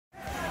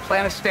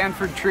Plant a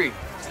Stanford tree.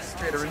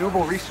 Create a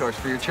renewable resource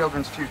for your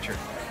children's future.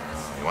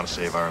 You want to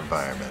save our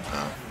environment,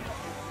 huh?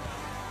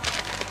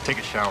 Take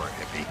a shower,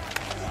 hippie.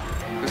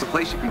 There's a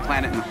place you can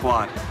plant it in the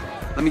quad.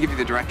 Let me give you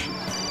the directions.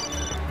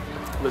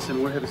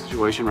 Listen, we're in a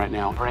situation right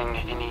now. Bring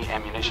any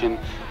ammunition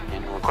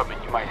and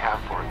equipment you might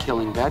have for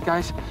killing bad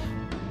guys.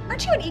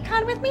 Aren't you in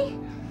econ with me?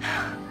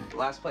 The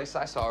last place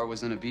I saw her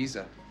was in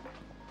Ibiza.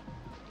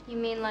 You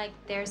mean like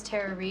there's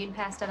Tara Reid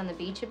passed out on the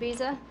beach,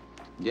 Ibiza?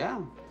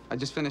 Yeah. I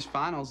just finished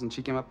finals, and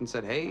she came up and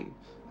said, hey,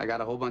 I got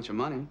a whole bunch of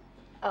money.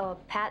 Oh, a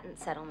patent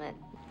settlement.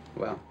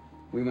 Well,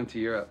 we went to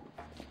Europe.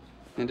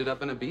 Ended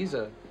up in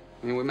Ibiza.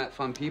 I mean, we met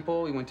fun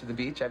people. We went to the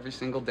beach every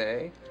single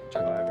day.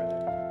 Check out everything.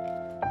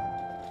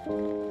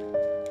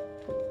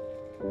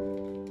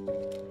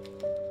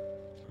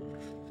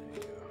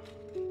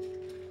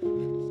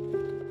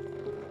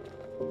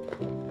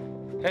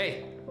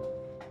 Hey.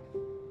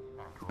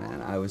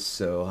 Man, I was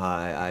so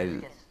high.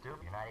 You get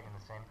stupid. You're not even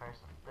the same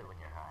person. But when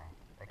you're high,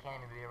 they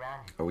can't even be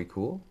around you. Are we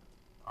cool?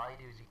 All you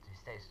do is you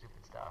say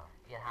stupid stuff.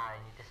 You get high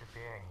and you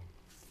disappear and you...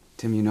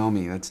 Tim, you know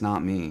me. That's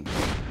not me.